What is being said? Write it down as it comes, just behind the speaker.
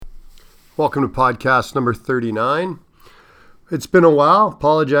Welcome to podcast number 39. It's been a while.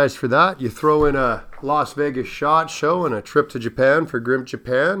 Apologize for that. You throw in a Las Vegas SHOT Show and a trip to Japan for GRIMP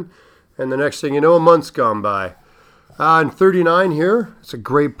Japan, and the next thing you know, a month's gone by. And 39 here. It's a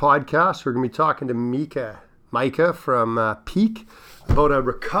great podcast. We're going to be talking to Micah from Peak about a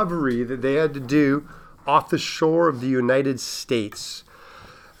recovery that they had to do off the shore of the United States.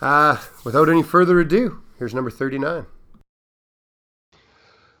 Without any further ado, here's number 39.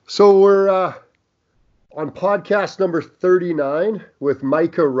 So we're on podcast number 39 with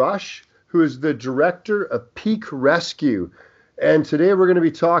Micah Rush, who is the director of Peak Rescue. And today we're going to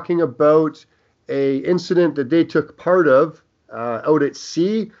be talking about a incident that they took part of out at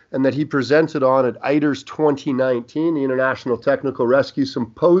sea and that he presented on at ITERS 2019, the International Technical Rescue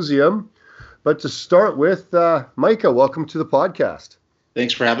Symposium. But to start with, Micah, welcome to the podcast.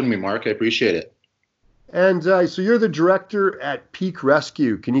 Thanks for having me, Mark. I appreciate it. And so you're the director at Peak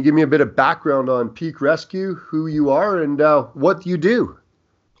Rescue. Can you give me a bit of background on Peak Rescue, who you are, and what you do?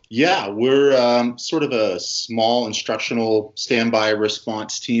 Yeah, we're sort of a small instructional standby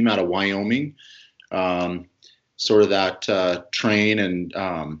response team out of Wyoming. Sort of that train and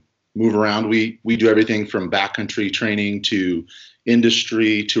move around. We do everything from backcountry training to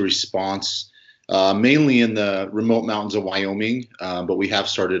industry to response, mainly in the remote mountains of Wyoming, but we have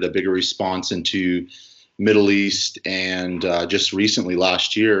started a bigger response into Middle East and just recently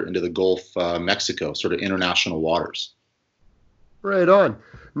last year into the Gulf, Mexico, sort of international waters. Right on.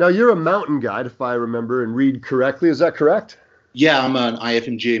 Now you're a mountain guide, if I remember and read correctly. Is that correct? Yeah, I'm an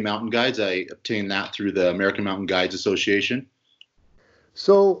IFMGA mountain guides. I obtained that through the American Mountain Guides Association.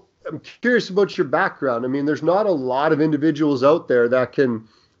 So I'm curious about your background. I mean, there's not a lot of individuals out there that can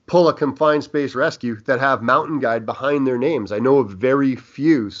pull a confined space rescue that have mountain guide behind their names. I know of very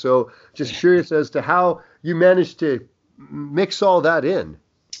few. So just curious as to how you managed to mix all that in.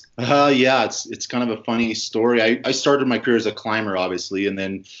 Yeah, it's kind of a funny story. I started my career as a climber, obviously, and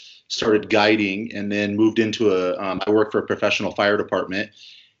then started guiding, and then moved into I worked for a professional fire department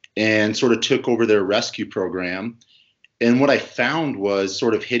and sort of took over their rescue program. And what I found was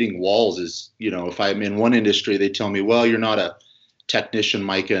sort of hitting walls is, if I'm in one industry, they tell me, well, you're not a technician,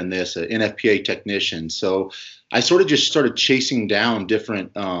 Micah, in this, an NFPA technician. So I sort of just started chasing down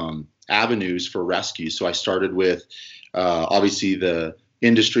different avenues for rescue. So I started with obviously the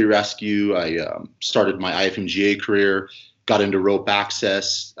industry rescue. I started my IFMGA career, got into rope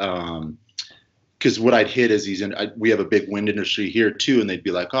access, because what I'd hit is we have a big wind industry here too, and they'd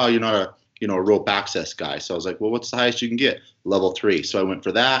be like, oh, you're not a rope access guy. So I was like, well, what's the highest you can get? Level 3. So I went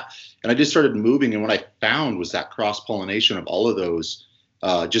for that, and I just started moving. And what I found was that cross-pollination of all of those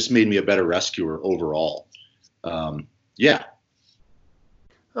just made me a better rescuer overall. Yeah.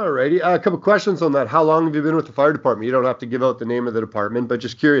 All righty. A couple questions on that. How long have you been with the fire department? You don't have to give out the name of the department, but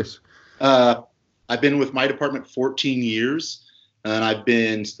just curious. I've been with my department 14 years, and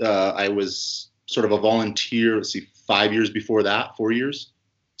I was sort of a volunteer, 5 years before that, 4 years.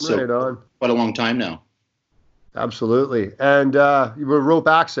 So right on. Quite a long time now. Absolutely. And you were rope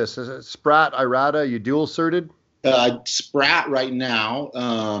access. Is it SPRAT, IRATA, you dual certed? SPRAT right now,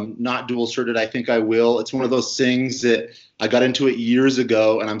 not dual certed. I think I will. It's one of those things that I got into it years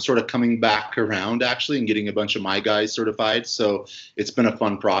ago, and I'm sort of coming back around actually and getting a bunch of my guys certified. So it's been a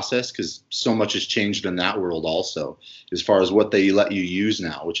fun process because so much has changed in that world also, as far as what they let you use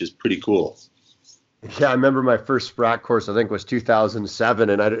now, which is pretty cool. Yeah, I remember my first SPRAT course, I think was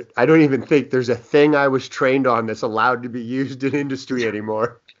 2007, and I don't even think there's a thing I was trained on that's allowed to be used in industry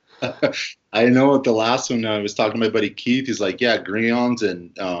anymore. I know at the last one, I was talking to my buddy Keith. He's like, yeah, Grions,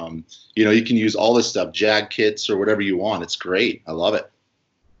 and you can use all this stuff, JAG kits or whatever you want. It's great. I love it.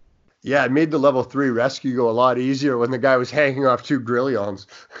 Yeah, it made the level 3 rescue go a lot easier when the guy was hanging off 2 Grions.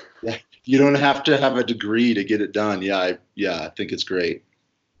 Yeah, you don't have to have a degree to get it done. Yeah, I think it's great.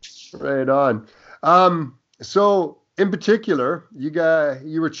 Right on. So in particular,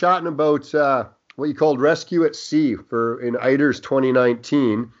 you were chatting about what you called Rescue at Sea in ITERS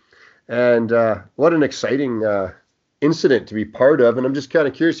 2019. And what an exciting incident to be part of. And I'm just kind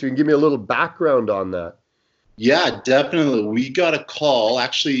of curious if you can give me a little background on that. Yeah, definitely. We got a call,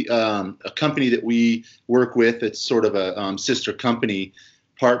 actually, a company that we work with. It's sort of a sister company,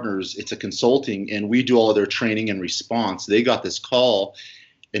 partners. It's a consulting, and we do all of their training and response. They got this call,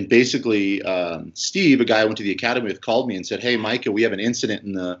 and basically Steve, a guy I went to the academy with, called me and said, hey, Micah, we have an incident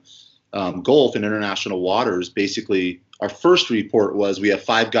in the Gulf in international waters. Basically, our first report was we have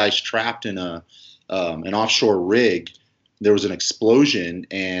 5 guys trapped in an offshore rig. There was an explosion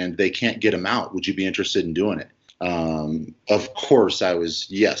and they can't get them out. Would you be interested in doing it? Of course, I was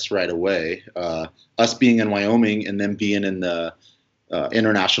yes right away. Us being in Wyoming and them being in the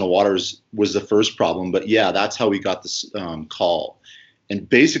international waters was the first problem. But yeah, that's how we got this call. And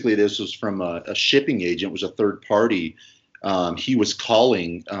basically, this was from a shipping agent, it was a third party. He was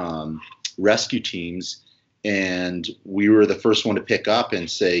calling rescue teams, and we were the first one to pick up and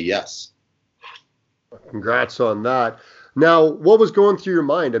say yes. Congrats on that. Now, what was going through your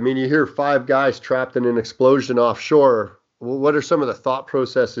mind? I mean, you hear 5 guys trapped in an explosion offshore. What are some of the thought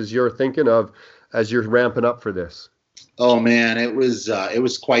processes you're thinking of as you're ramping up for this? Oh man, it was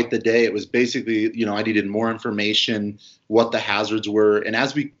quite the day. It was basically, I needed more information, what the hazards were, and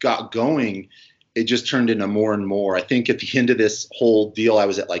as we got going, it just turned into more and more. I think at the end of this whole deal, I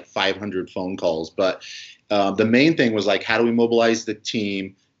was at like 500 phone calls. But the main thing was like, how do we mobilize the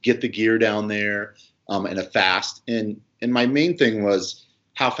team, get the gear down there in a fast? And my main thing was,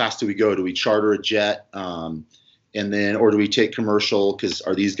 how fast do we go? Do we charter a jet, and then, or do we take commercial? Because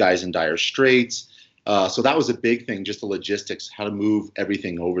are these guys in dire straits? So that was a big thing, just the logistics, how to move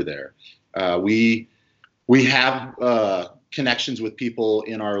everything over there. We have connections with people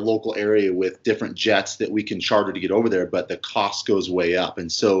in our local area with different jets that we can charter to get over there, but the cost goes way up. And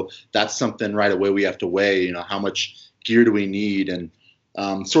so that's something right away we have to weigh, how much gear do we need? And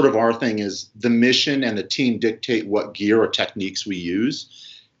sort of our thing is the mission and the team dictate what gear or techniques we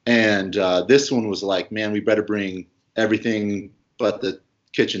use. And this one was like, man, we better bring everything but the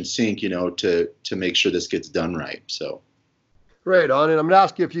kitchen sink, to make sure this gets done right. So. Right on. And I'm going to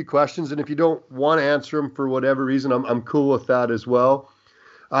ask you a few questions. And if you don't want to answer them for whatever reason, I'm cool with that as well.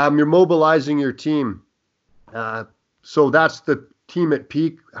 You're mobilizing your team. So that's the team at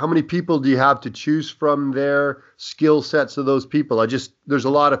peak. How many people do you have to choose from there? Skill sets of those people? There's a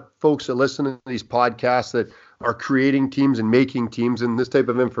lot of folks that listen to these podcasts that are creating teams and making teams, and this type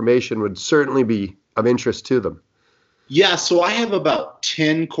of information would certainly be of interest to them. Yeah, so I have about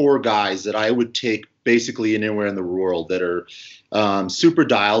 10 core guys that I would take basically anywhere in the world that are super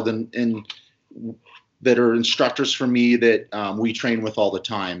dialed and that are instructors for me that we train with all the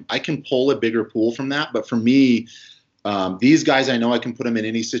time. I can pull a bigger pool from that, but for me, these guys, I know I can put them in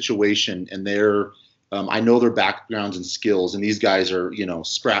any situation, and I know their backgrounds and skills, and these guys are,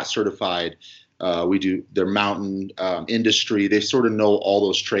 SPRAT certified. We do their mountain industry. They sort of know all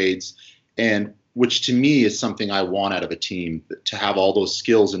those trades, and which to me is something I want out of a team, to have all those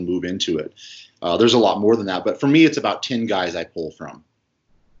skills and move into it. There's a lot more than that, but for me, it's about 10 guys I pull from.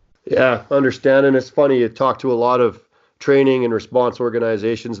 Yeah, understand. And it's funny, you talk to a lot of training and response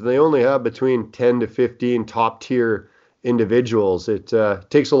organizations, and they only have between 10 to 15 top tier individuals. It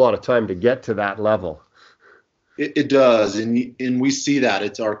takes a lot of time to get to that level. It does. And we see that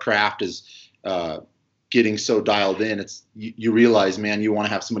it's our craft is getting so dialed in. You realize, man, you want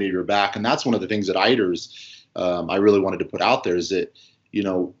to have somebody at your back. And that's one of the things that IDERS, I really wanted to put out there is that,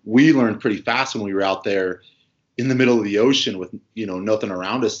 we learned pretty fast when we were out there in the middle of the ocean with, nothing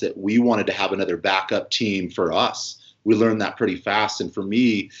around us, that we wanted to have another backup team for us. We learned that pretty fast. And for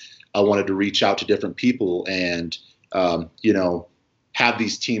me, I wanted to reach out to different people and, have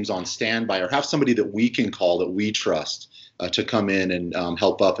these teams on standby, or have somebody that we can call that we trust to come in and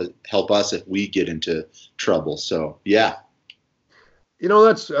help us if we get into trouble. So, yeah.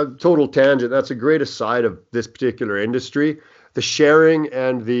 That's a total tangent. That's a great aside of this particular industry. The sharing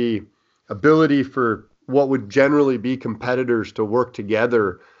and the ability for what would generally be competitors to work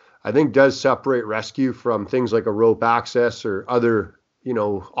together, I think does separate rescue from things like a rope access or other,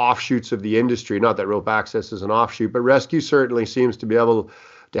 offshoots of the industry. Not that rope access is an offshoot, but rescue certainly seems to be able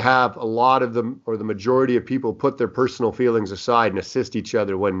to have a lot of them, or the majority of people, put their personal feelings aside and assist each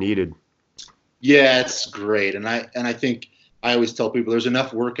other when needed. Yeah, it's great. And I think I always tell people there's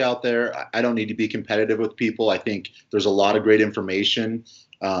enough work out there. I don't need to be competitive with people. I think there's a lot of great information.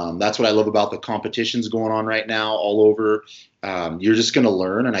 That's what I love about the competitions going on right now all over. You're just going to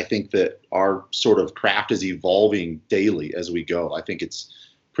learn. And I think that our sort of craft is evolving daily as we go. I think it's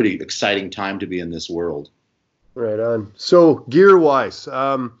a pretty exciting time to be in this world. Right on. So gear-wise,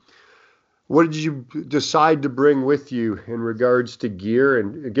 what did you decide to bring with you in regards to gear,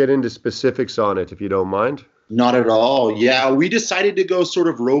 and get into specifics on it if you don't mind? Not at all. Yeah, we decided to go sort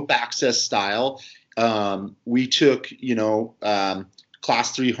of rope access style. We took,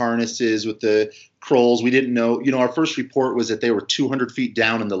 class 3 harnesses with the Krolls. We didn't know, our first report was that they were 200 feet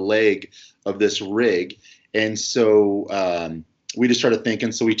down in the leg of this rig. And so we just started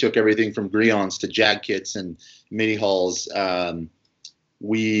thinking, so we took everything from Grions to Jag kits and mini hulls. At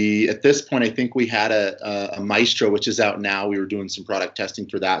this point, I think we had a Maestro, which is out now. We were doing some product testing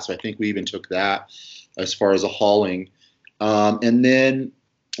for that. So I think we even took that as far as a hauling. And then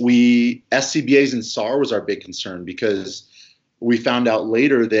SCBAs and SAR was our big concern, because we found out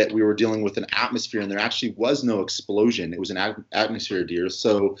later that we were dealing with an atmosphere, and there actually was no explosion. It was an atmosphere deer.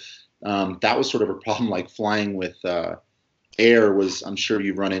 So that was sort of a problem, like flying with air was, I'm sure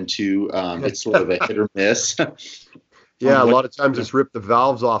you've run into. It's sort of a hit or miss. Yeah, a lot of times it's rip the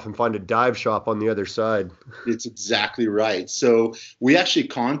valves off and find a dive shop on the other side. It's exactly right. So we actually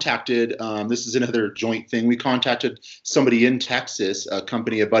contacted, this is another joint thing. We contacted somebody in Texas, a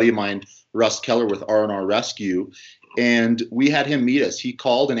buddy of mine, Russ Keller with R&R Rescue, and we had him meet us. He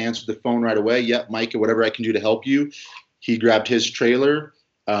called and answered the phone right away. Yep, Micah, whatever I can do to help you. He grabbed his trailer,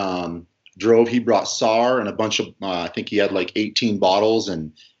 drove. He brought SAR and a bunch of, I think he had like 18 bottles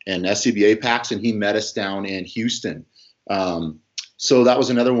and SCBA packs, and he met us down in Houston. So that was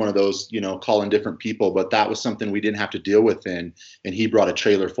another one of those, calling different people, but that was something we didn't have to deal with. And he brought a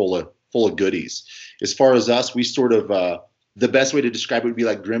trailer full of goodies. As far as us, we sort of, the best way to describe it would be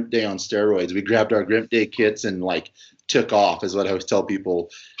like Grimp Day on steroids. We grabbed our Grimp Day kits and like took off, is what I always tell people.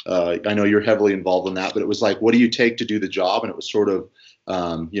 I know you're heavily involved in that, but it was like, what do you take to do the job? And it was sort of,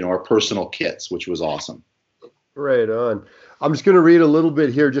 our personal kits, which was awesome. Right on. I'm just going to read a little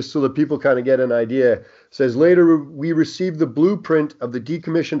bit here just so that people kind of get an idea. It says, later we received the blueprint of the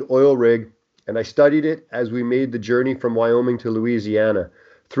decommissioned oil rig, and I studied it as we made the journey from Wyoming to Louisiana.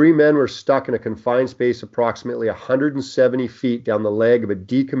 3 men were stuck in a confined space approximately 170 feet down the leg of a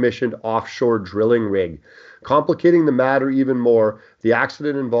decommissioned offshore drilling rig. Complicating the matter even more, the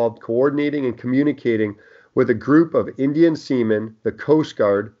accident involved coordinating and communicating with a group of Indian seamen, the Coast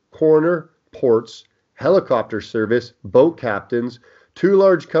Guard, coroner, ports, helicopter service, boat captains, 2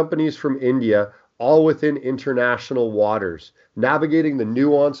 large companies from India, all within international waters, navigating the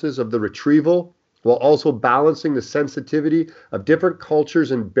nuances of the retrieval while also balancing the sensitivity of different cultures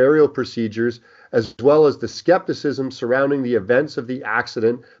and burial procedures, as well as the skepticism surrounding the events of the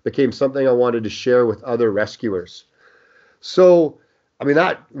accident, became something I wanted to share with other rescuers. So,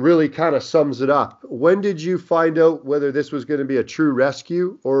 that really kind of sums it up. When did you find out whether this was going to be a true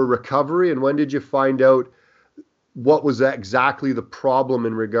rescue or a recovery? And when did you find out what was exactly the problem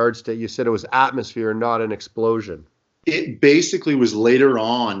in regards to, you said it was atmosphere, not an explosion? It basically was later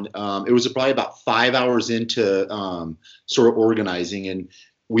on. It was probably about 5 hours into sort of organizing. And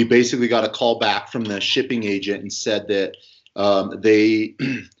we basically got a call back from the shipping agent and said that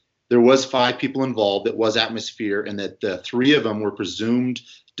there was 5 people involved. It was atmosphere, and that the 3 of them were presumed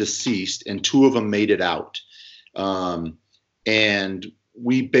deceased, and 2 of them made it out. And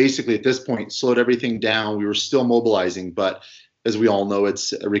we basically, at this point, slowed everything down. We were still mobilizing, but as we all know,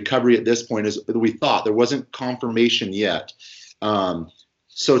 it's a recovery at this point, as we thought. There wasn't confirmation yet.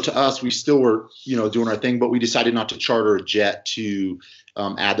 So to us, we still were, doing our thing, but we decided not to charter a jet to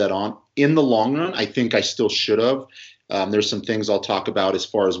add that on. In the long run, I think I still should have. There's some things I'll talk about as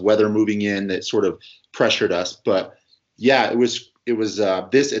far as weather moving in that sort of pressured us. But yeah, it was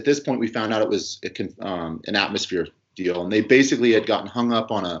this, at this point, we found out it was an atmosphere deal. And they basically had gotten hung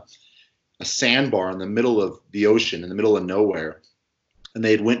up on a sandbar in the middle of the ocean, in the middle of nowhere. And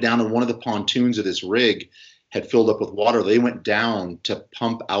they had went down, and one of the pontoons of this rig had filled up with water. They went down to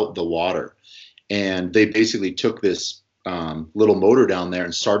pump out the water. And they basically took this little motor down there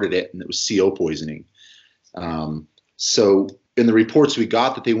and started it, and it was CO poisoning. So in the reports we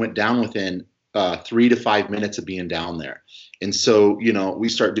got, that they went down within 3 to 5 minutes of being down there. And so, we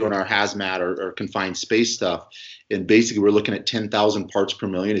start doing our hazmat or confined space stuff, and basically we're looking at 10,000 parts per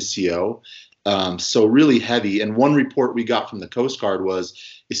million of CO. So really heavy. And one report we got from the Coast Guard was,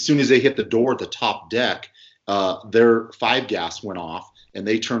 as soon as they hit the door at the top deck, their 5 gas went off, and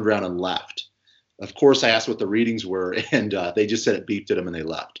they turned around and left. Of course, I asked what the readings were, and they just said it beeped at them and they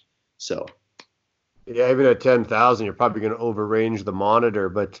left. So. Yeah, even at 10,000, you're probably going to overrange the monitor,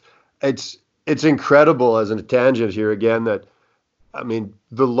 but it's incredible, as a tangent here again, that,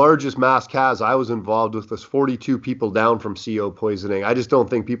 the largest mass CAS I was involved with was 42 people down from CO poisoning. I just don't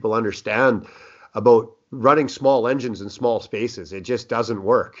think people understand about running small engines in small spaces. It just doesn't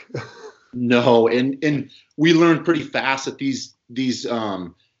work. No, and we learned pretty fast that these guys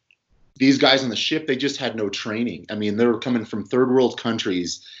on the ship, they just had no training. They were coming from third world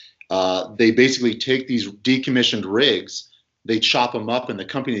countries. They basically take these decommissioned rigs, they chop them up, and the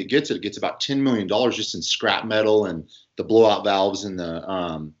company that gets it gets about $10 million just in scrap metal and the blowout valves and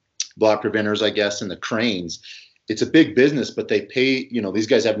the blowout preventers, I guess, and the cranes. It's a big business, but they pay, these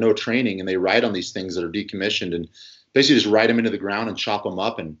guys have no training, and they ride on these things that are decommissioned and basically just ride them into the ground and chop them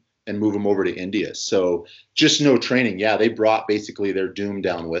up and move them over to India. So just no training. Yeah, they brought basically their doom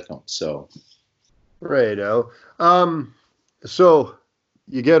down with them. So. Righto. So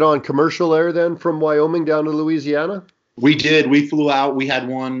you get on commercial air then from Wyoming down to Louisiana? We did. We flew out. We had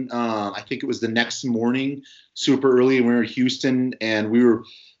one. I think it was the next morning, super early, and we were in Houston, and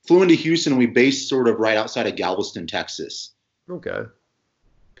flew into Houston, and we based sort of right outside of Galveston, Texas. Okay.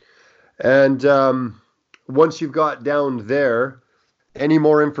 And once you've got down there, any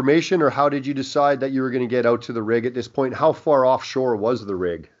more information, or how did you decide that you were going to get out to the rig at this point? How far offshore was the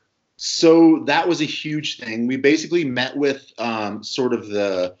rig? So that was a huge thing. We basically met with sort of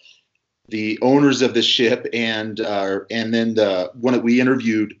the owners of the ship, and then we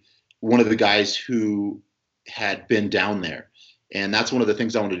interviewed one of the guys who had been down there. And that's one of the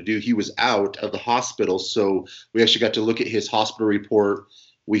things I wanted to do. He was out of the hospital, so we actually got to look at his hospital report.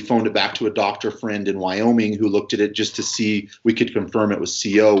 We phoned it back to a doctor friend in Wyoming who looked at it just to see we could confirm it was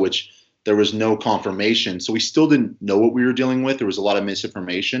CO, which there was no confirmation. So we still didn't know what we were dealing with. There was a lot of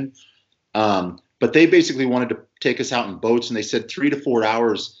misinformation. But they basically wanted to take us out in boats, and they said 3 to 4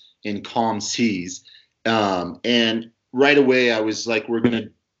 hours in calm seas. And right away I was like, we're going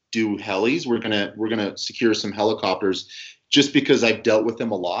to do helis. We're going to secure some helicopters, just because I've dealt with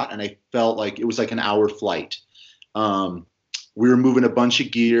them a lot, and I felt like it was like an hour flight. We were moving a bunch of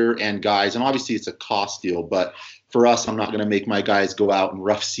gear and guys, and obviously it's a cost deal, but for us, I'm not going to make my guys go out in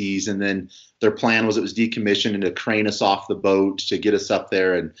rough seas. And then their plan was it was decommissioned and to crane us off the boat to get us up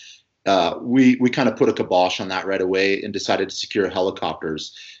there. And we kind of put a kibosh on that right away and decided to secure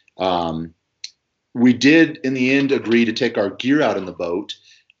helicopters. We did, in the end, agree to take our gear out in the boat,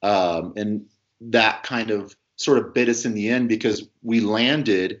 and that kind of sort of bit us in the end, because we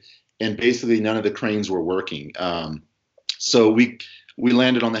landed and basically none of the cranes were working. So we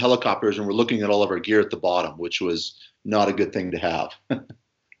landed on the helicopters and we're looking at all of our gear at the bottom, which was not a good thing to have.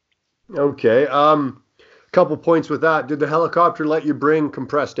 Okay. Couple points with that. Did the helicopter let you bring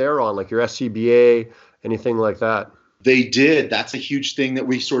compressed air on, like your SCBA, anything like that? They did. That's a huge thing that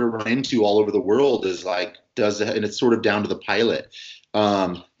we sort of run into all over the world, is like, and it's sort of down to the pilot.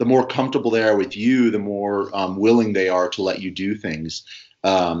 The more comfortable they are with you, the more willing they are to let you do things.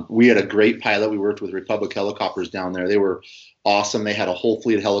 We had a great pilot. We worked with Republic Helicopters down there. They were awesome. They had a whole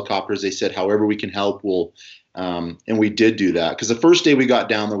fleet of helicopters. They said, however we can help, and we did do that. Because the first day we got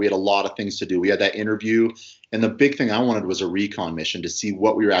down there, we had a lot of things to do. We had that interview, and the big thing I wanted was a recon mission to see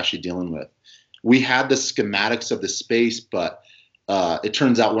what we were actually dealing with. We had the schematics of the space, but it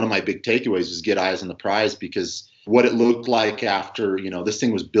turns out one of my big takeaways was get eyes on the prize, because what it looked like after, this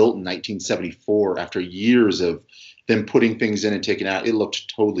thing was built in 1974, after years of them putting things in and taking out, it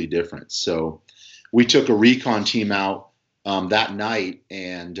looked totally different. So we took a recon team out that night,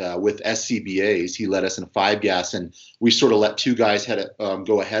 and with SCBAs, he led us in a 5-gas, and we sort of let 2 guys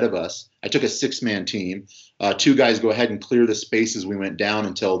go ahead of us. I took a 6-man team, 2 guys go ahead and clear the spaces we went down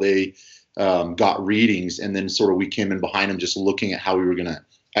until they got readings, and then sort of we came in behind them, just looking at how we were going to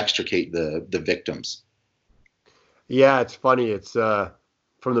extricate the victims. Yeah, it's funny. It's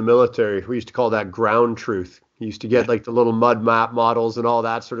from the military. We used to call that ground truth. You used to get like the little mud map models and all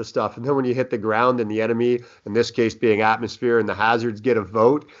that sort of stuff. And then when you hit the ground and the enemy, in this case being atmosphere and the hazards, get a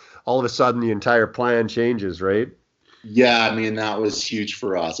vote, all of a sudden the entire plan changes, right? Yeah, I mean, that was huge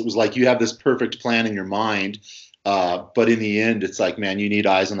for us. It was like you have this perfect plan in your mind, but in the end, it's like, man, you need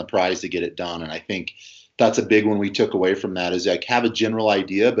eyes on the prize to get it done. And I think that's a big one we took away from that, is like, have a general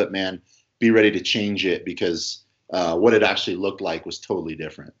idea, but man, be ready to change it, because what it actually looked like was totally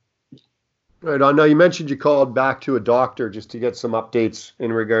different. Right on. Now, you mentioned you called back to a doctor just to get some updates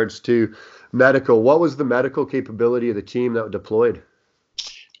in regards to medical. What was the medical capability of the team that deployed?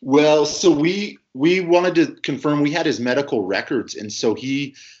 Well, so we wanted to confirm we had his medical records, and so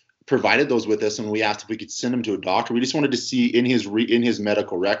he provided those with us, and we asked if we could send him to a doctor. We just wanted to see in his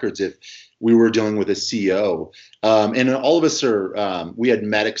medical records if we were dealing with a CO. And all of us we had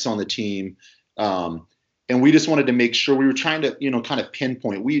medics on the team. And we just wanted to make sure, we were trying to, kind of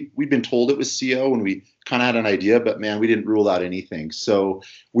pinpoint. We'd been told it was CO, and we kind of had an idea, but man, we didn't rule out anything. So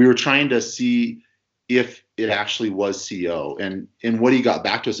we were trying to see if it actually was CO, and what he got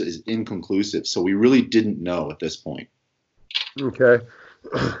back to us is inconclusive. So we really didn't know at this point. Okay.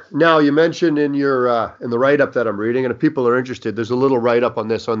 Now, you mentioned in your in the write-up that I'm reading, and if people are interested, there's a little write-up on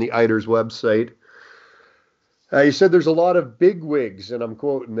this on the ITER's website. You said there's a lot of bigwigs, and I'm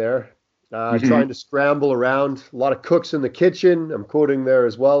quoting there, trying to scramble around. A lot of cooks in the kitchen, I'm quoting there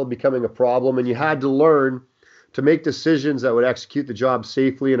as well, becoming a problem. And you had to learn to make decisions that would execute the job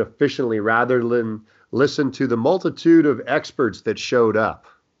safely and efficiently, rather than listen to the multitude of experts that showed up.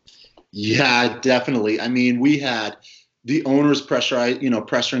 Yeah, definitely. I mean, we had the owners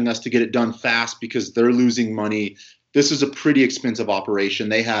pressuring us to get it done fast because they're losing money. This is a pretty expensive operation.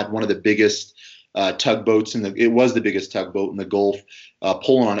 They had one of the biggest tugboats it was the biggest tugboat in the Gulf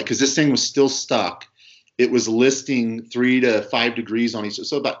pulling on it, because this thing was still stuck it was listing 3 to 5 degrees on each,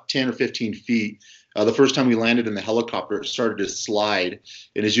 so about 10 or 15 feet. The first time we landed in the helicopter, it started to slide,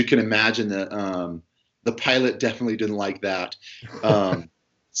 and as you can imagine, the pilot definitely didn't like that.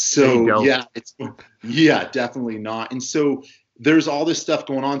 So yeah, definitely not. And so there's all this stuff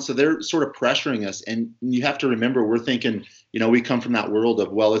going on. So they're sort of pressuring us, and you have to remember, we're thinking, we come from that world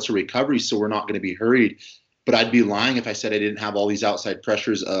of, well, it's a recovery, so we're not going to be hurried. But I'd be lying if I said I didn't have all these outside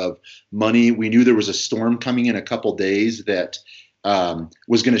pressures of money. We knew there was a storm coming in a couple days that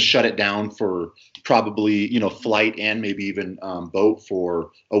was going to shut it down for probably, flight and maybe even boat for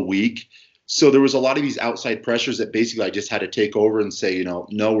a week. So there was a lot of these outside pressures that basically I just had to take over and say,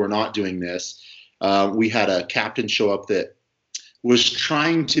 no, we're not doing this. We had a captain show up that was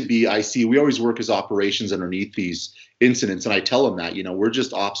trying to be IC. We always work as operations underneath these incidents. And I tell them that, we're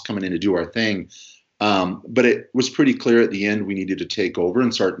just ops coming in to do our thing. But it was pretty clear at the end we needed to take over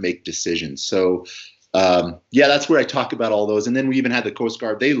and start make decisions. So that's where I talk about all those. And then we even had the Coast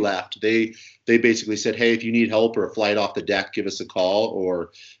Guard. They left. They basically said, hey, if you need help or a flight off the deck, give us a call.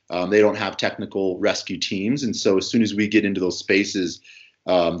 Or they don't have technical rescue teams. And so as soon as we get into those spaces,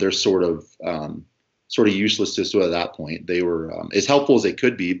 they're sort of useless to us at that point. They were as helpful as they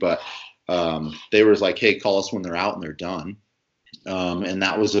could be, but they were like, hey, call us when they're out and they're done. And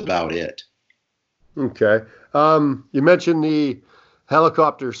that was about it. Okay. You mentioned the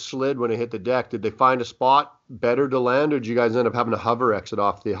helicopter slid when it hit the deck. Did they find a spot better to land, or did you guys end up having to hover exit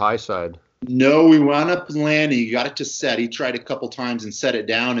off the high side? No, we wound up landing. Got it to set. He tried a couple times and set it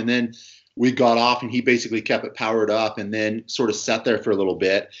down, and then we got off, and he basically kept it powered up and then sort of sat there for a little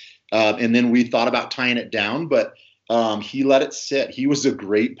bit. And then we thought about tying it down, but he let it sit. He was a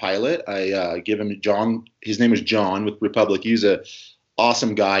great pilot. I give him John. His name is John with Republic. He's a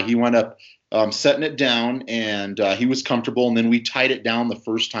awesome guy. He wound up setting it down, and he was comfortable. And then we tied it down the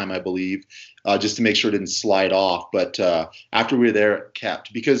first time, I believe, just to make sure it didn't slide off. But after we were there, it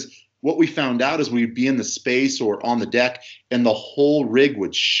kept. Because what we found out is we'd be in the space or on the deck, and the whole rig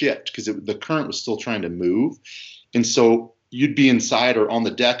would shift because the current was still trying to move. And so you'd be inside or on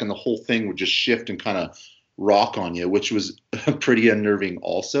the deck, and the whole thing would just shift and kind of rock on you, which was pretty unnerving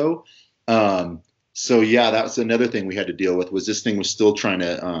also. So yeah, that was another thing we had to deal with, was this thing was still trying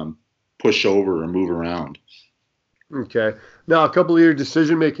to push over or move around. Okay. Now, a couple of your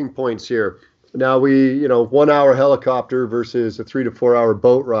decision-making points here. Now, 1 hour helicopter versus a 3 to 4 hour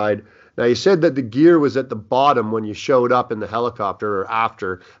boat ride. Now, you said that the gear was at the bottom when you showed up in the helicopter or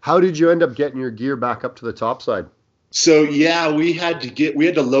after. How did you end up getting your gear back up to the top side? So yeah, we had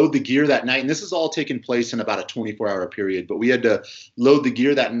to load the gear that night, and this is all taking place in about a 24-hour period. But we had to load the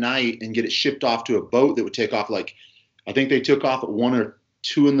gear that night and get it shipped off to a boat that would take off. I think they took off at 1 or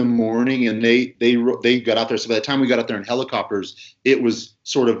 2 in the morning, and they got out there. So by the time we got out there in helicopters, it was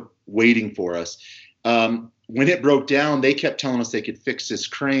sort of waiting for us. When it broke down, they kept telling us they could fix this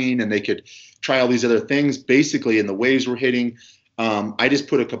crane and they could try all these other things. Basically, and the waves were hitting. I just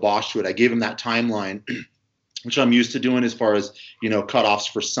put a kibosh to it. I gave them that timeline, which I'm used to doing as far as,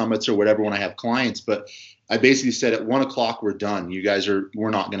 cutoffs for summits or whatever when I have clients. But I basically said at 1 o'clock, we're done. We're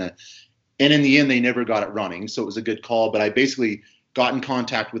not going to. And in the end, they never got it running. So it was a good call. But I basically got in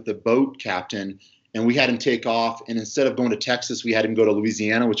contact with the boat captain, and we had him take off. And instead of going to Texas, we had him go to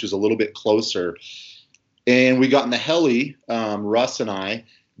Louisiana, which was a little bit closer. And we got in the heli, Russ and I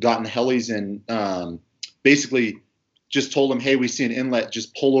got in the helis, and basically just told him, hey, we see an inlet,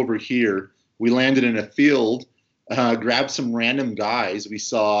 just pull over here. We landed in a field, grabbed some random guys we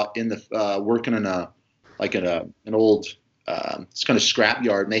saw in the working in an old it's kind of scrap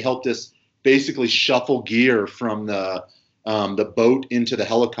yard, and they helped us basically shuffle gear from the boat into the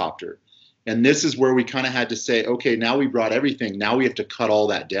helicopter. And this is where we kind of had to say, okay, now we brought everything. Now we have to cut all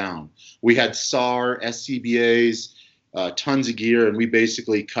that down. We had SAR, SCBAs, tons of gear, and we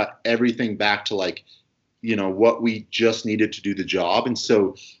basically cut everything back to what we just needed to do the job. And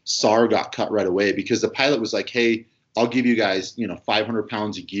so SAR got cut right away because the pilot was like, hey, I'll give you guys, 500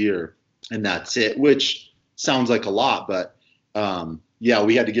 pounds of gear, and that's it, which sounds like a lot. But,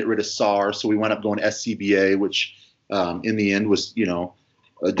 we had to get rid of SAR. So we went up going SCBA, which in the end was,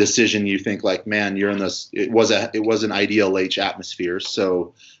 a decision. You think like, man, you're in this. It was an IDLH atmosphere.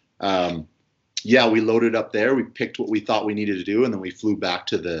 So, we loaded up there. We picked what we thought we needed to do, and then we flew back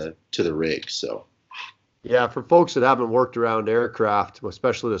to the rig. So, yeah, for folks that haven't worked around aircraft,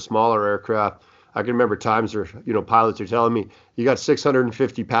 especially the smaller aircraft, I can remember times where pilots are telling me you got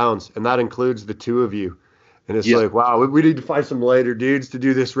 650 pounds, and that includes the two of you, and it's like, wow, we need to find some lighter dudes to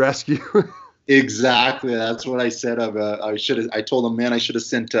do this rescue. Exactly. That's what I said. I told him, man, I should have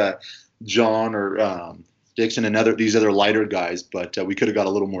sent John or Dixon and these other lighter guys, but we could have got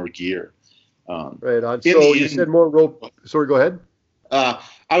a little more gear. Right on. In So the you end, said more rope. Sorry, go ahead.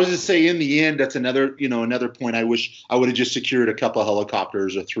 I was just saying, in the end, that's another point. I wish I would have just secured a couple of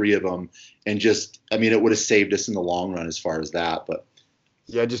helicopters or 3 of them, and it would have saved us in the long run as far as that. But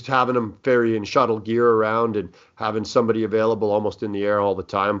Yeah, just having them ferry and shuttle gear around and having somebody available almost in the air all the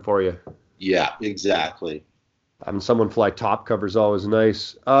time for you. yeah, exactly. Having someone fly top cover is always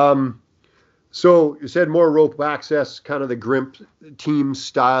nice. So you said more rope access, kind of the Grimp team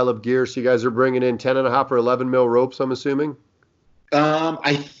style of gear. So you guys are bringing in 10.5 or 11 mil ropes, I'm assuming.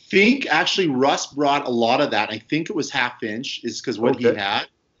 I think actually Russ brought a lot of that. I think it was half-inch, is because what he Okay. had.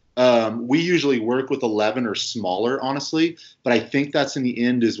 We usually work with 11 or smaller, honestly, but I think that's in the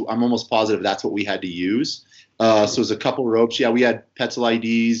end I'm almost positive that's what we had to use. So it was a couple ropes. Yeah, we had Petzl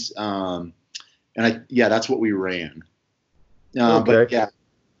IDs, that's what we ran. But Okay. yeah,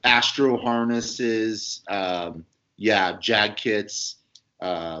 Astro harnesses, Jag kits,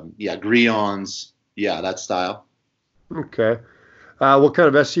 Grions, that style. Okay. What kind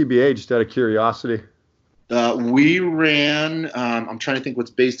of SCBA, just out of curiosity? We ran. I'm trying to think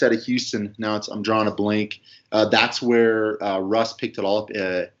what's based out of Houston. Now I'm drawing a blank. That's where Russ picked it all up.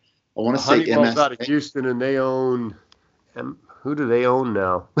 I want to say Honeywell's MS. out of Houston, and they own. Who do they own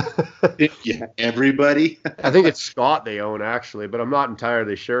now? Yeah, everybody. I think it's Scott they own actually, but I'm not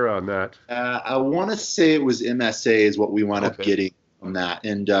entirely sure on that. I want to say it was MSA is what we wound up Okay. getting from that,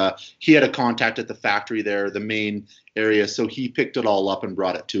 and he had a contact at the factory there, the main area, so he picked it all up and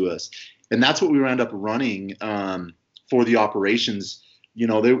brought it to us, and that's what we wound up running for the operations.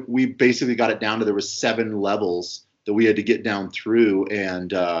 We basically got it down to there was 7 levels that we had to get down through,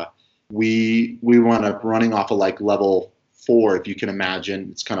 and we wound up running off of like level 4, if you can imagine.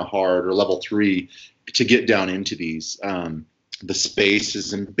 It's kind of hard, or level 3 to get down into these the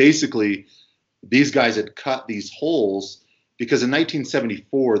spaces. And basically these guys had cut these holes because in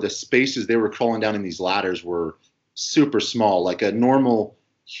 1974 the spaces they were crawling down in these ladders were super small. Like a normal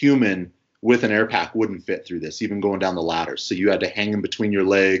human with an air pack wouldn't fit through this, even going down the ladders. So you had to hang them between your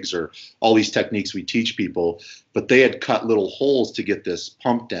legs, or all these techniques we teach people. But they had cut little holes to get this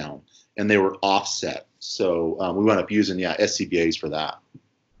pump down, and they were offset. So we wound up using SCBAs for that.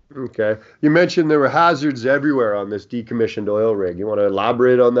 Okay. You mentioned there were hazards everywhere on this decommissioned oil rig. You want to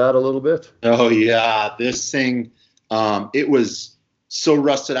elaborate on that a little bit? Oh yeah, this thing, it was so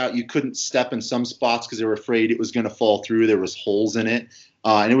rusted out you couldn't step in some spots because they were afraid it was going to fall through. There was holes in it,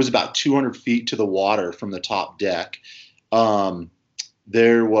 and it was about 200 feet to the water from the top deck.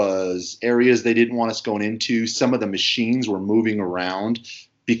 There was areas they didn't want us going into. Some of the machines were moving around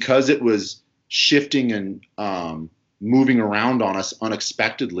because it was shifting and moving around on us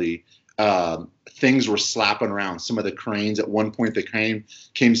unexpectedly. Things were slapping around. Some of the cranes, at one point, the crane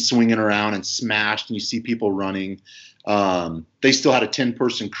came swinging around and smashed, and you see people running. They still had a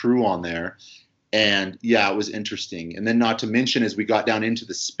 10-person crew on there. And it was interesting. And then, not to mention, as we got down into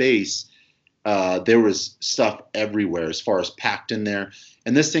the space, there was stuff everywhere as far as packed in there.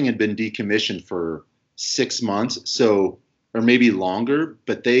 And this thing had been decommissioned for 6 months, or maybe longer,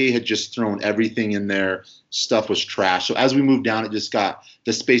 but they had just thrown everything in there. Stuff was trash. So as we moved down,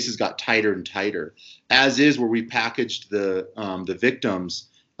 the spaces got tighter and tighter. As is where we packaged the victims,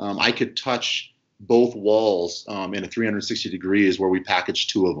 I could touch both walls in a 360 degrees where we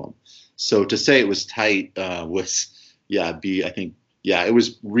packaged 2 of them. So to say it was tight it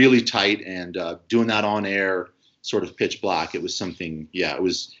was really tight, and doing that on air, sort of pitch black, it was something,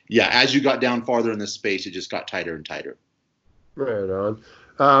 as you got down farther in the space, it just got tighter and tighter. Right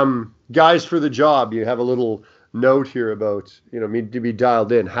on. Guys for the job, you have a little note here about, need to be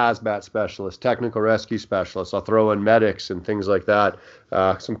dialed in, hazmat specialist, technical rescue specialist. I'll throw in medics and things like that.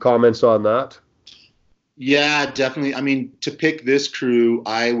 Some comments on that? Yeah, definitely. I mean, to pick this crew,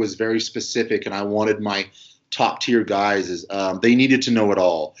 I was very specific, and I wanted my top tier guys they needed to know it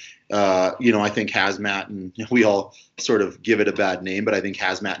all. I think hazmat, and we all sort of give it a bad name, but I think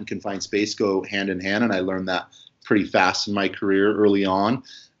hazmat and confined space go hand in hand, and I learned that pretty fast in my career early on.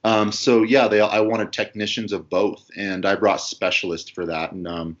 I wanted technicians of both, and I brought specialists for that,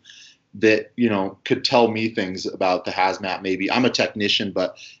 and that could tell me things about the hazmat. Maybe I'm a technician,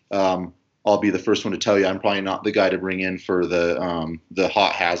 but I'll be the first one to tell you I'm probably not the guy to bring in for the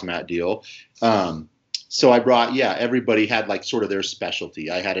hot hazmat deal. So I brought, everybody had like sort of their specialty.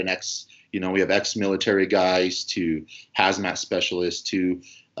 I had we have ex-military guys to hazmat specialists to,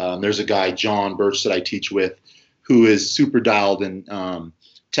 there's a guy, John Birch, that I teach with, who is super dialed in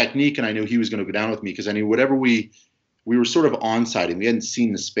technique, and I knew he was going to go down with me because I knew whatever we were sort of on-siting. We hadn't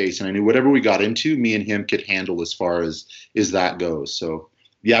seen the space, and I knew whatever we got into, me and him could handle as far as that goes. So,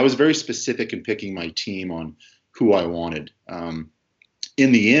 I was very specific in picking my team on who I wanted.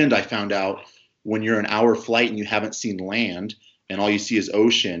 in the end, I found out when you're an hour flight and you haven't seen land and all you see is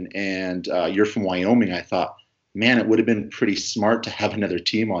ocean and you're from Wyoming, I thought, man, it would have been pretty smart to have another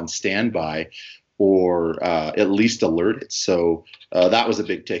team on standby or at least alerted. So that was a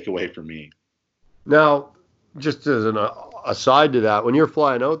big takeaway for me. Now, just as an aside to that, when you're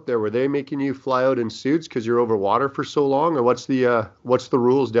flying out there, were they making you fly out in suits because you're over water for so long, or what's the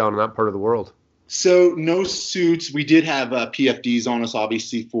rules down in that part of the world? So no suits. We did have PFDs on us,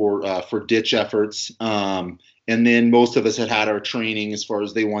 obviously for ditch efforts, and then most of us had our training as far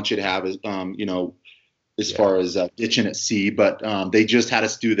as they want you to have, as far as ditching at sea. But they just had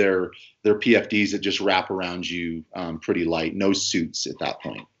us do their PFDs that just wrap around you pretty light. No suits at that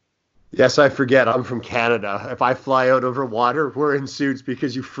point. Yes, I forget. I'm from Canada. If I fly out over water, we're in suits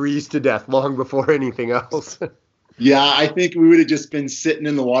because you freeze to death long before anything else. Yeah, I think we would have just been sitting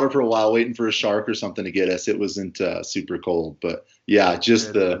in the water for a while waiting for a shark or something to get us. It wasn't super cold, but yeah,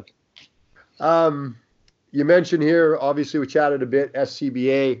 just the. You mentioned here, obviously we chatted a bit,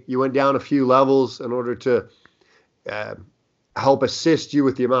 SCBA. You went down a few levels in order to help assist you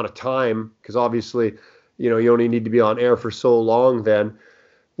with the amount of time, because obviously, you only need to be on air for so long then.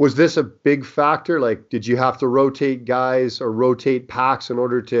 Was this a big factor? Like, did you have to rotate guys or rotate packs in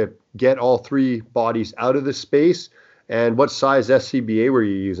order to get all three bodies out of the space? And what size SCBA were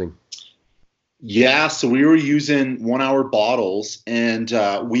you using? Yeah, so we were using 1 hour bottles, and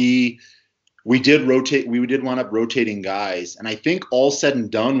we did rotate. We did wind up rotating guys, and I think all said and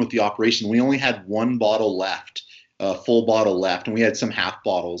done with the operation, we only had one bottle left, a full bottle left, and we had some half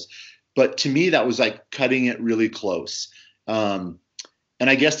bottles. But to me, that was like cutting it really close. And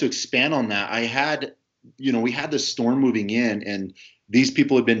I guess to expand on that, we had this storm moving in, and these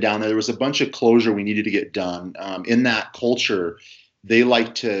people had been down there. There was a bunch of closure we needed to get done. In that culture, they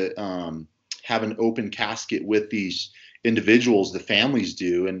like to have an open casket with these individuals, the families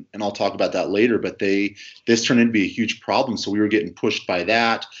do, and I'll talk about that later, but this turned into be a huge problem. So we were getting pushed by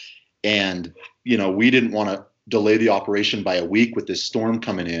that. And, we didn't want to delay the operation by a week with this storm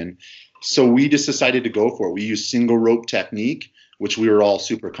coming in. So we just decided to go for it. We used single rope technique, which we were all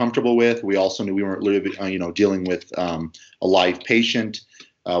super comfortable with. We also knew we weren't dealing with a live patient.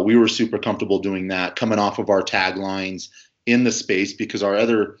 We were super comfortable doing that, coming off of our taglines in the space, because our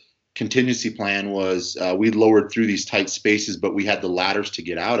other contingency plan was we lowered through these tight spaces, but we had the ladders to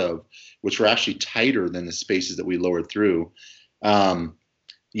get out of, which were actually tighter than the spaces that we lowered through.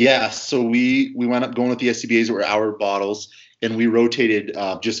 So we wound up going with the SCBAs that were hour bottles, and we rotated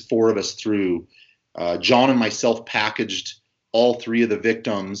just four of us through. John and myself packaged all three of the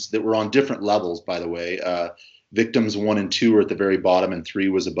victims that were on different levels, by the way. Victims 1 and 2 were at the very bottom, and 3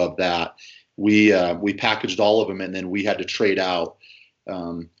 was above that. We packaged all of them, and then we had to trade out.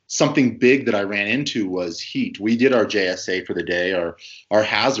 Something big that I ran into was heat. We did our JSA for the day, our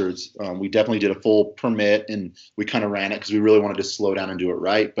hazards. We definitely did a full permit, and we kind of ran it because we really wanted to slow down and do it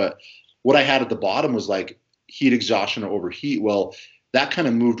right. But what I had at the bottom was like heat exhaustion or overheat. Well, that kind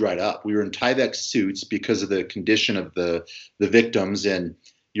of moved right up. We were in Tyvek suits because of the condition of the victims, and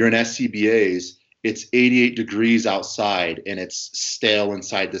you're in SCBAs. It's 88 degrees outside, and it's stale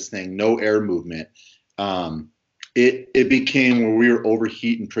inside this thing, no air movement. It became where we were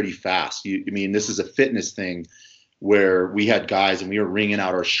overheating pretty fast. This is a fitness thing where we had guys, and we were wringing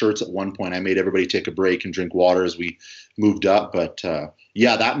out our shirts at one point. I made everybody take a break and drink water as we moved up. But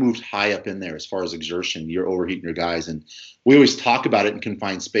that moved high up in there as far as exertion. You're overheating your guys. And we always talk about it in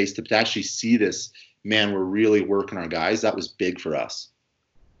confined space. To actually see this, man, we're really working our guys. That was big for us.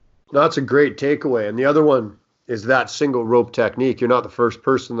 That's a great takeaway. And the other one is that single rope technique. You're not the first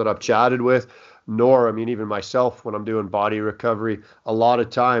person that I've chatted with, nor, even myself when I'm doing body recovery. A lot of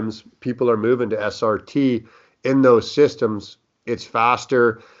times people are moving to SRT in those systems. It's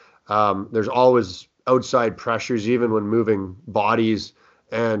faster. There's always outside pressures, even when moving bodies.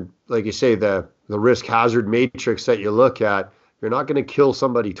 And like you say, the risk hazard matrix that you look at, you're not going to kill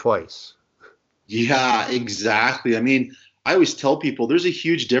somebody twice. Yeah, exactly. I always tell people there's a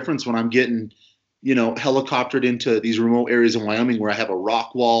huge difference when I'm getting, helicoptered into these remote areas in Wyoming where I have a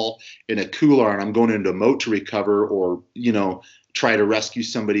rock wall and a cooler, and I'm going into a moat to recover or, try to rescue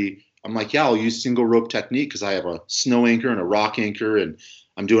somebody. I'm like, yeah, I'll use single rope technique because I have a snow anchor and a rock anchor, and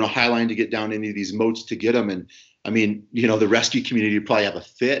I'm doing a high line to get down into these moats to get them. And the rescue community would probably have a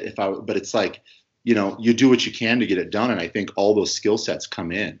fit but it's like, you do what you can to get it done. And I think all those skill sets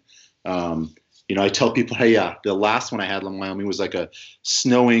come in. I tell people, hey, the last one I had in Wyoming was like a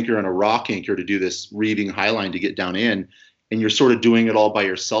snow anchor and a rock anchor to do this reeving high line to get down in. And you're sort of doing it all by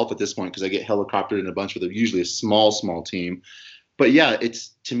yourself at this point, because I get helicoptered in a bunch with usually a small team. But yeah,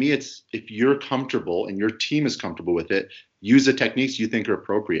 to me, it's if you're comfortable and your team is comfortable with it, use the techniques you think are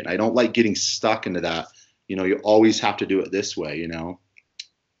appropriate. I don't like getting stuck into that. You always have to do it this way.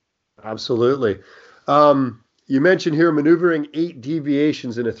 Absolutely. You mentioned here maneuvering 8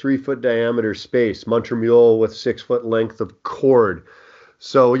 deviations in a 3-foot diameter space, Munter Mule with 6-foot length of cord.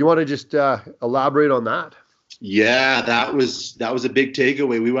 So you want to just elaborate on that? Yeah, that was a big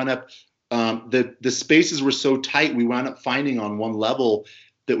takeaway. We wound up the spaces were so tight. We wound up finding on one level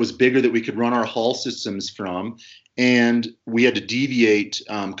that was bigger that we could run our hull systems from, and we had to deviate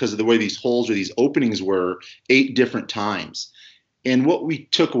because of the way these holes or these openings were 8 different times. And what we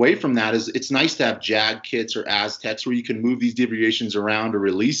took away from that is it's nice to have JAG kits or Aztecs where you can move these deviations around or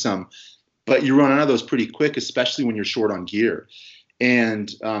release them, but you run out of those pretty quick, especially when you're short on gear. And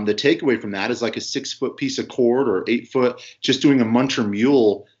the takeaway from that is like a 6-foot piece of cord or 8-foot, just doing a Munter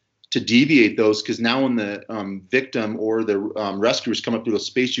Mule to deviate those, because now when the victim or the rescuers come up through a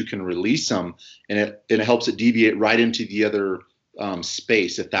space, you can release them, and it helps it deviate right into the other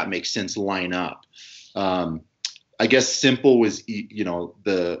space, if that makes sense, line up. I guess simple was,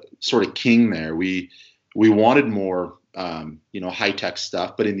 the sort of king there. We wanted more, high-tech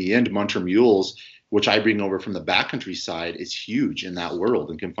stuff, but in the end, Munter Mules, which I bring over from the backcountry side, is huge in that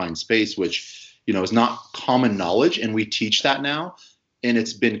world in confined space, which, is not common knowledge, and we teach that now. And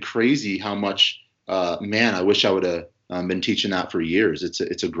it's been crazy how much, I wish I would have been teaching that for years.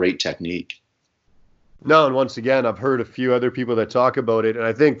 It's a great technique. No, and once again, I've heard a few other people that talk about it, and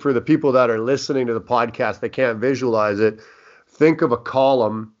I think for the people that are listening to the podcast, they can't visualize it. Think of a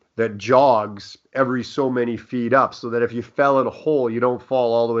column that jogs every so many feet up, so that if you fell in a hole, you don't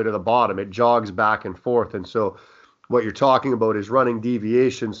fall all the way to the bottom. It jogs back and forth, and so what you're talking about is running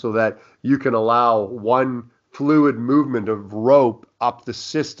deviation so that you can allow one fluid movement of rope up the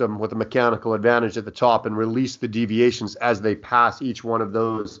system with a mechanical advantage at the top and release the deviations as they pass each one of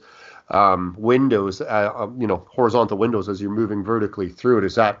those windows, horizontal windows as you're moving vertically through it.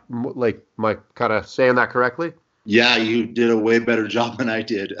 Is that am I kind of saying that correctly? Yeah, you did a way better job than I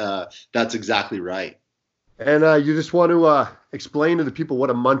did. That's exactly right. And you just want to explain to the people what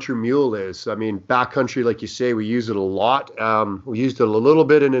a Munter Mule is. I mean, backcountry, like you say, we use it a lot. We used it a little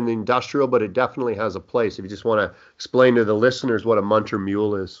bit in an industrial, but it definitely has a place. If you just want to explain to the listeners what a Munter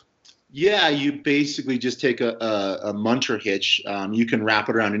Mule is. Yeah, you basically just take a Munter hitch. You can wrap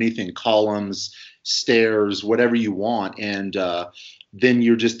it around anything, columns, stairs, whatever you want. And then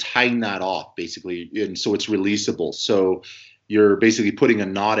you're just tying that off, basically. And so it's releasable. So you're basically putting a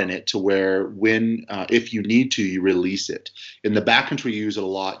knot in it to where when, if you need to, you release it. In the backcountry, you use it a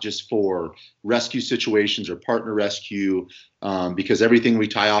lot just for rescue situations or partner rescue, because everything we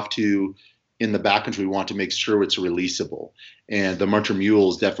tie off to in the backcountry, we want to make sure it's releasable. And the Munter Mule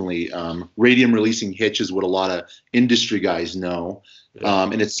is definitely radium releasing hitch is what a lot of industry guys know.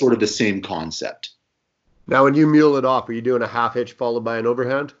 And it's sort of the same concept. Now, when you mule it off, are you doing a half hitch followed by an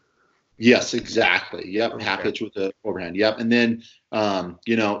overhand? Yes, exactly. Yep. Okay. Half hitch with the overhand. Yep. And then,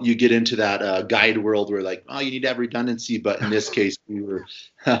 you get into that guide world where like, oh, you need to have redundancy. But in this case,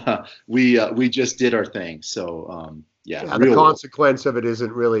 we just did our thing. So, the consequence of it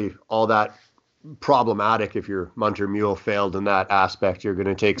isn't really all that problematic. If your Munter Mule failed in that aspect, you're going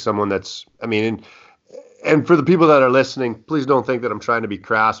to take someone that's, and for the people that are listening, please don't think that I'm trying to be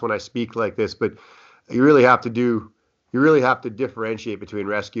crass when I speak like this, but you really have to differentiate between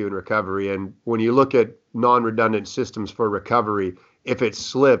rescue and recovery. And when you look at non-redundant systems for recovery, if it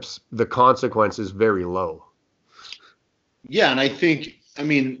slips, the consequence is very low. Yeah. And I think,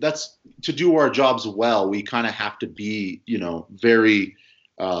 that's to do our jobs well. We kind of have to be, very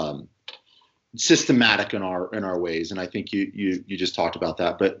systematic in our ways. And I think you just talked about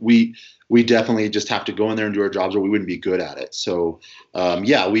that, but we definitely just have to go in there and do our jobs or we wouldn't be good at it. So,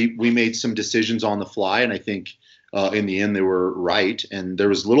 we made some decisions on the fly, and I think, in the end, they were right. And there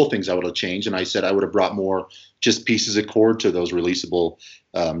was little things I would have changed. And I said I would have brought more just pieces of cord to those releasable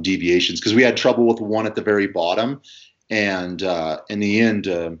deviations, because we had trouble with one at the very bottom. And in the end,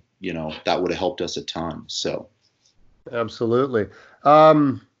 that would have helped us a ton. So, absolutely.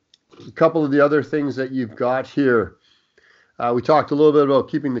 A couple of the other things that you've got here. We talked a little bit about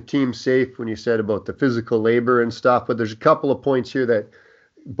keeping the team safe when you said about the physical labor and stuff, but there's a couple of points here that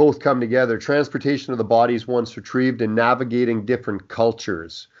both come together. Transportation of the bodies once retrieved and navigating different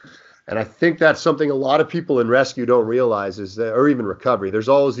cultures. And I think that's something a lot of people in rescue don't realize is that, or even recovery, there's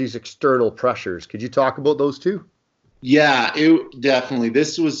always these external pressures. Could you talk about those too? Yeah, definitely.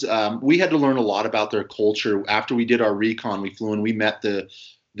 This was, we had to learn a lot about their culture. After we did our recon, we flew and we met the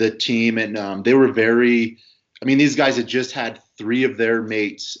team, and they were very, these guys had just had 3 of their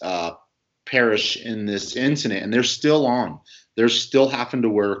mates perish in this incident, and they're still on they're still having to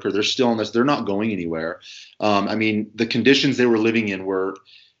work, or they're still on this. They're not going anywhere. I mean, the conditions they were living in were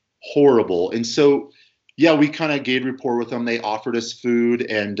horrible. And so, yeah, we kind of gained rapport with them. They offered us food,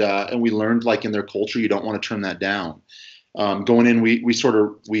 and we learned, like, in their culture, you don't want to turn that down. Going in, we sort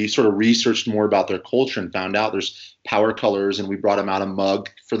of researched more about their culture and found out there's power colors, and we brought them out a mug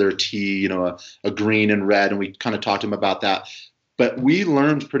for their tea, you know, a green and red, and we kind of talked to them about that. But we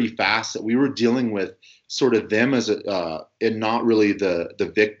learned pretty fast that we were dealing with sort of them as and not really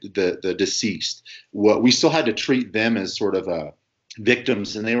the deceased. What we still had to treat them as sort of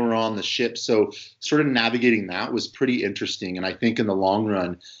victims, and they were on the ship. So sort of navigating that was pretty interesting. And I think in the long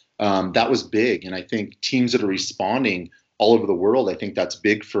run, that was big. And I think teams that are responding all over the world, I think that's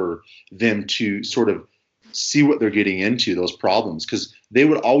big for them to sort of see what they're getting into, those problems, because they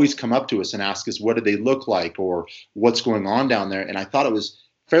would always come up to us and ask us, what did they look like, or what's going on down there? And I thought it was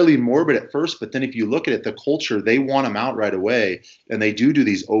fairly morbid at first, but then if you look at it, the culture, they want them out right away, and they do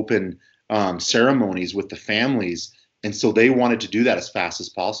these open ceremonies with the families, and so they wanted to do that as fast as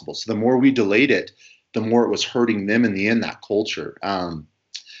possible. So the more we delayed it, the more it was hurting them in the end, that culture.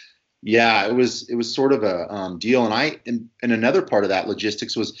 Yeah, it was sort of a deal. And another part of that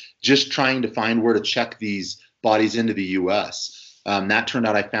logistics was just trying to find where to check these bodies into the U.S. That turned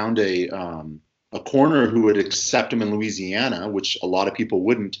out I found a coroner who would accept them in Louisiana, which a lot of people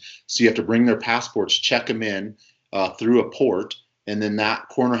wouldn't. So you have to bring their passports, check them in through a port, and then that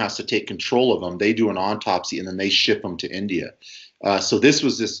coroner has to take control of them. They do an autopsy, and then they ship them to India. So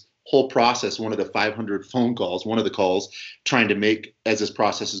this whole process, one of the 500 phone calls, one of the calls, trying to make, as this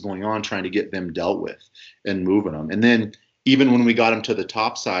process is going on, trying to get them dealt with and moving them. And then even when we got them to the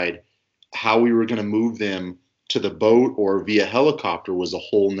top side, how we were going to move them to the boat or via helicopter was a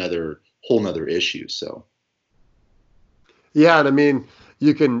whole nother issue. So. Yeah. And I mean,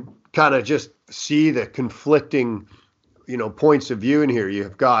 you can kind of just see the conflicting, points of view in here.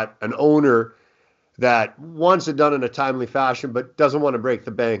 You've got an owner that wants it done in a timely fashion, but doesn't want to break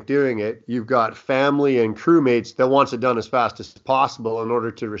the bank doing it. You've got family and crewmates that wants it done as fast as possible in order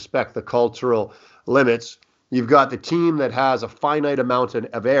to respect the cultural limits. You've got the team that has a finite amount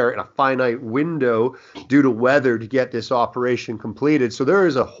of air and a finite window due to weather to get this operation completed. So there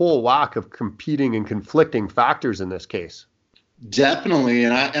is a whole whack of competing and conflicting factors in this case. Definitely.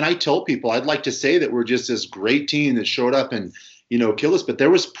 And I tell people, I'd like to say that we're just this great team that showed up and, killed us, but there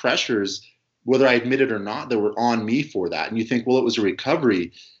was pressures, whether I admit it or not, that were on me for that. And you think, well, it was a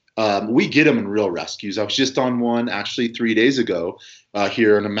recovery. We get them in real rescues. I was just on one actually 3 days ago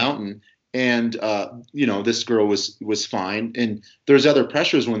here in a mountain. And, this girl was fine. And there's other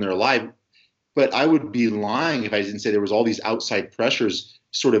pressures when they're alive. But I would be lying if I didn't say there was all these outside pressures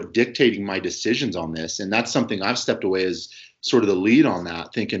sort of dictating my decisions on this. And that's something I've stepped away as sort of the lead on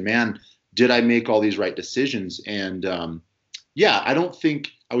that, thinking, man, did I make all these right decisions? And, I don't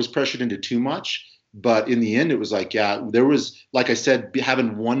think I was pressured into too much, but in the end, it was like, there was, like I said,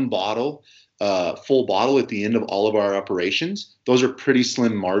 having one bottle, full bottle at the end of all of our operations, those are pretty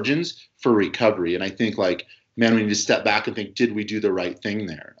slim margins for recovery. And I think, like, man, we need to step back and think, did we do the right thing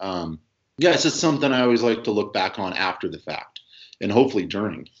there? It's just something I always like to look back on after the fact and hopefully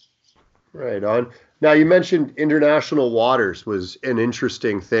during. Right on. Now, you mentioned international waters was an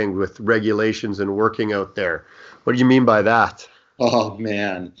interesting thing with regulations and working out there. What do you mean by that? Oh,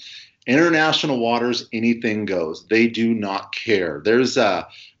 man. International waters, anything goes. They do not care.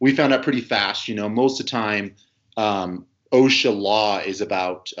 We found out pretty fast, most of the time, OSHA law is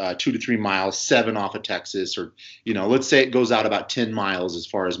about 2 to 3 miles, 7 off of Texas, or, let's say it goes out about 10 miles as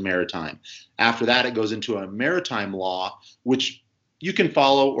far as maritime. After that, it goes into a maritime law, which you can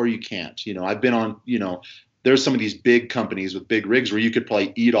follow or you can't. I've been on, there's some of these big companies with big rigs where you could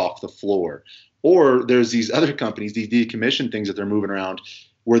probably eat off the floor. Or there's these other companies, these decommissioned things that they're moving around,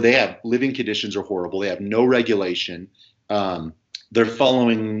 where they have living conditions are horrible. They have no regulation. They're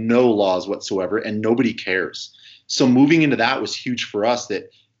following no laws whatsoever, and nobody cares. So moving into that was huge for us, that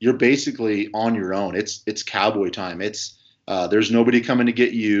you're basically on your own. It's cowboy time. There's nobody coming to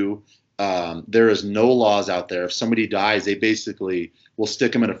get you. There is no laws out there. If somebody dies, they basically will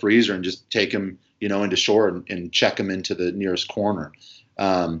stick them in a freezer and just take them, into shore and check them into the nearest corner.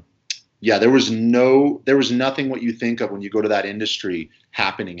 There was nothing what you think of when you go to that industry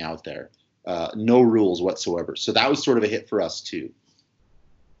happening out there. No rules whatsoever. So that was sort of a hit for us too.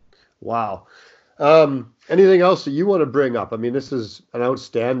 Wow. Anything else that you want to bring up? I mean, this is an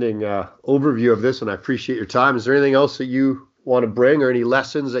outstanding overview of this, and I appreciate your time. Is there anything else that you want to bring, or any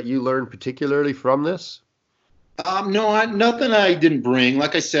lessons that you learned particularly from this? No, nothing I didn't bring.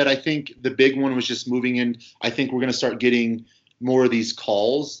 Like I said, I think the big one was just moving in. I think we're going to start getting more of these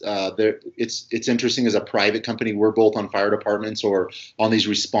calls. It's interesting as a private company, we're both on fire departments or on these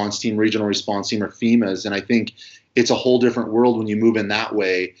response team, regional response team or FEMAs. And I think it's a whole different world when you move in that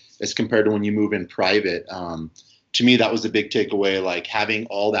way as compared to when you move in private. To me, that was the big takeaway, like having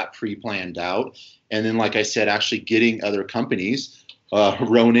all that pre-planned out. And then, like I said, actually getting other companies,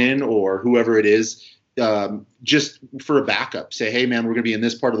 Ronin or whoever it is, just for a backup. Say, hey, man, we're going to be in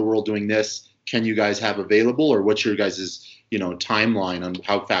this part of the world doing this. Can you guys have available, or what's your guys' timeline on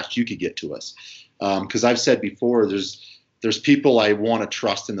how fast you could get to us? Because I've said before, there's people I want to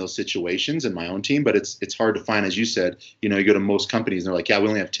trust in those situations in my own team, but it's hard to find. As you said, you go to most companies and they're like, yeah, we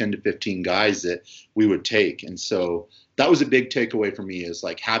only have 10 to 15 guys that we would take. And so that was a big takeaway for me, is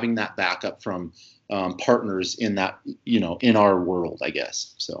like having that backup from partners in that, in our world, I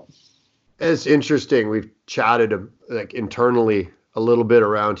guess. So it's interesting. We've chatted like internally a little bit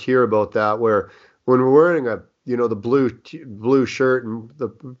around here about that, where when we're wearing the blue shirt and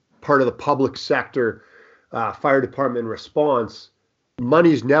the part of the public sector fire department response,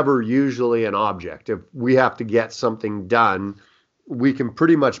 money's never usually an object. If we have to get something done, we can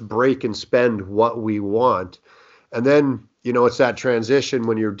pretty much break and spend what we want. And then, it's that transition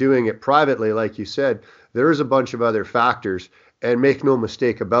when you're doing it privately, like you said, there is a bunch of other factors. And make no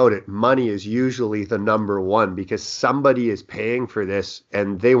mistake about it, money is usually the number one, because somebody is paying for this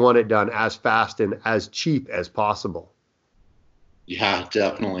and they want it done as fast and as cheap as possible. Yeah,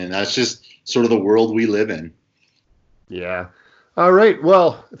 definitely. And that's just sort of the world we live in. Yeah. All right.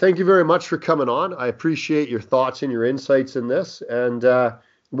 Well, thank you very much for coming on. I appreciate your thoughts and your insights in this. And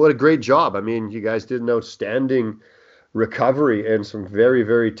what a great job. I mean, you guys did an outstanding recovery in some very,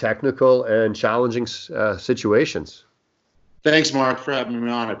 very technical and challenging situations. Thanks, Mark, for having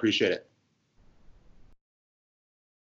me on. I appreciate it.